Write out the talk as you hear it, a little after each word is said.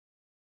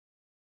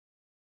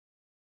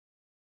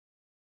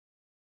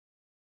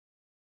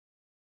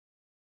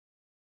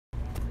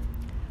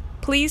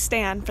Please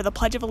stand for the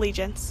Pledge of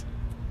Allegiance.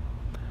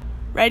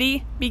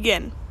 Ready,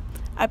 begin.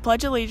 I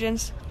pledge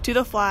allegiance to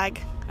the flag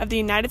of the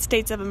United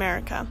States of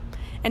America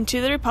and to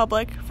the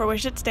republic for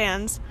which it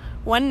stands,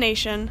 one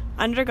nation,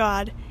 under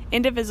God,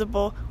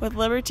 indivisible, with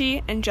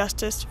liberty and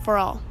justice for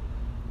all.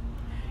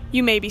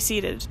 You may be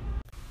seated.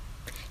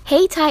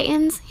 Hey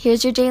Titans,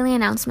 here's your daily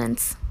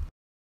announcements.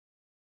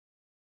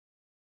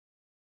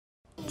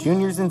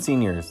 Juniors and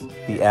seniors,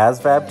 the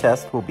ASVAB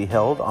test will be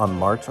held on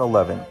March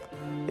 11th.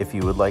 If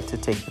you would like to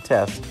take the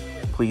test,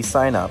 please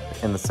sign up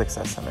in the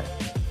Success Center.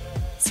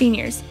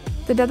 Seniors,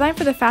 the deadline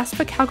for the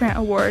FAFSA Cal Grant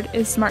Award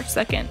is March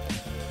 2nd.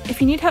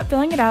 If you need help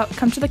filling it out,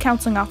 come to the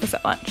counseling office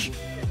at lunch.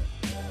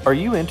 Are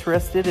you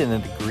interested in a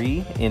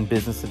degree in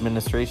business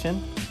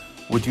administration?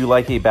 Would you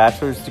like a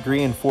bachelor's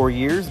degree in 4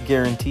 years,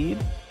 guaranteed?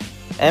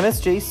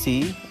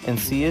 MSJC and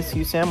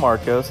CSU San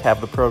Marcos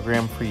have the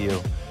program for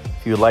you.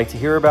 If you would like to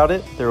hear about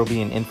it, there will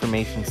be an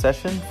information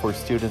session for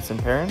students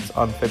and parents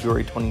on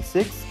February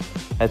 26th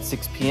at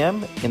 6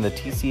 p.m. in the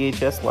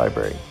TCHS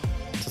library.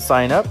 To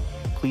sign up,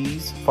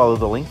 please follow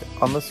the link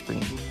on the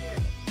screen.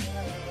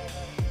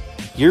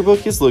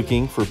 Yearbook is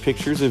looking for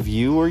pictures of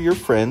you or your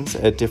friends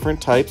at different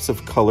types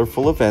of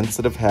colorful events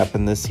that have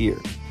happened this year.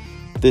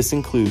 This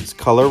includes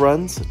color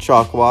runs,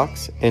 chalk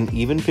walks, and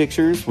even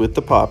pictures with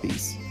the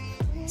poppies.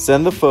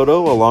 Send the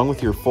photo along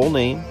with your full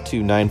name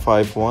to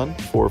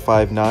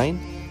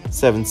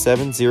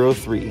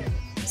 951-459-7703.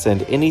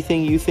 Send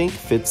anything you think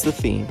fits the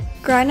theme.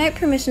 Grind Night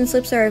permission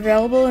slips are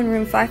available in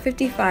room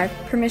 555.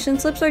 Permission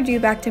slips are due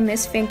back to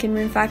Miss Fink in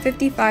room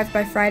 555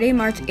 by Friday,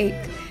 March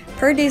 8th.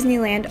 Per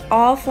Disneyland,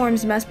 all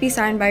forms must be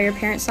signed by your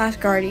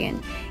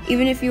parent/guardian,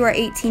 even if you are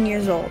 18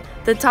 years old.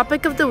 The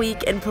topic of the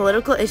week in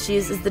political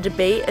issues is the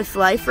debate if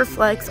life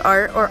reflects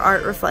art or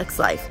art reflects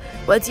life.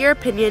 What's your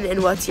opinion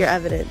and what's your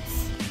evidence?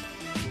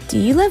 Do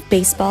you love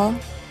baseball?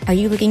 Are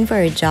you looking for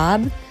a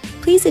job?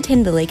 Please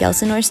attend the Lake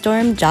Elsinore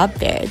Storm Job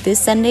Fair this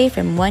Sunday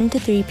from 1 to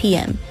 3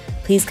 p.m.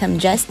 Please come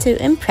just to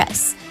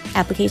impress.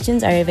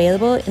 Applications are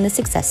available in the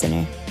Success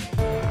Center.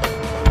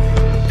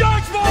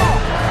 Dodgeball!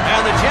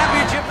 And the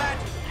championship match.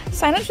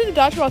 Sign up to the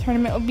dodgeball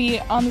tournament will be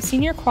on the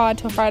senior quad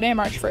till Friday,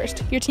 March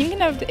 1st. Your team can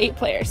have up to 8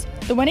 players.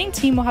 The winning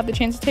team will have the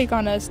chance to take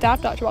on a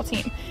staff dodgeball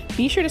team.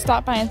 Be sure to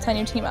stop by and sign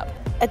your team up.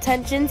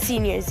 Attention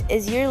seniors,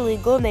 is your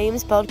legal name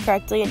spelled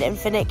correctly in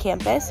Infinite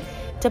Campus?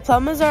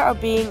 Diplomas are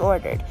being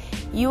ordered.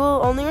 You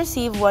will only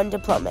receive one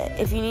diploma.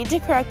 If you need to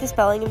correct the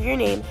spelling of your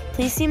name,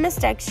 please see Ms.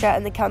 Dextra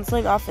in the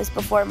counseling office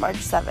before March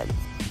 7th.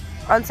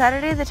 On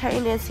Saturday, the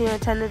Titan dance team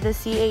attended the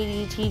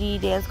CADTD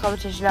dance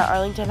competition at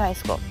Arlington High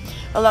School,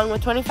 along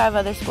with 25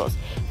 other schools.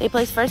 They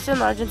placed first in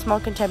large and small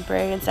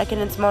contemporary and second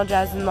in small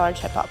jazz and large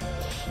hip-hop.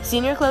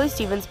 Senior Chloe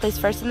Stevens placed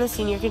first in the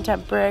senior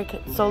contemporary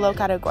solo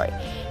category.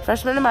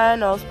 Freshman Amaya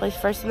Knowles placed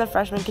first in the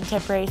freshman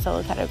contemporary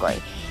solo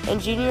category. And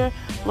junior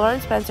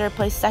Lauren Spencer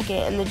placed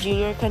second in the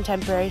junior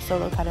contemporary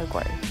solo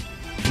category.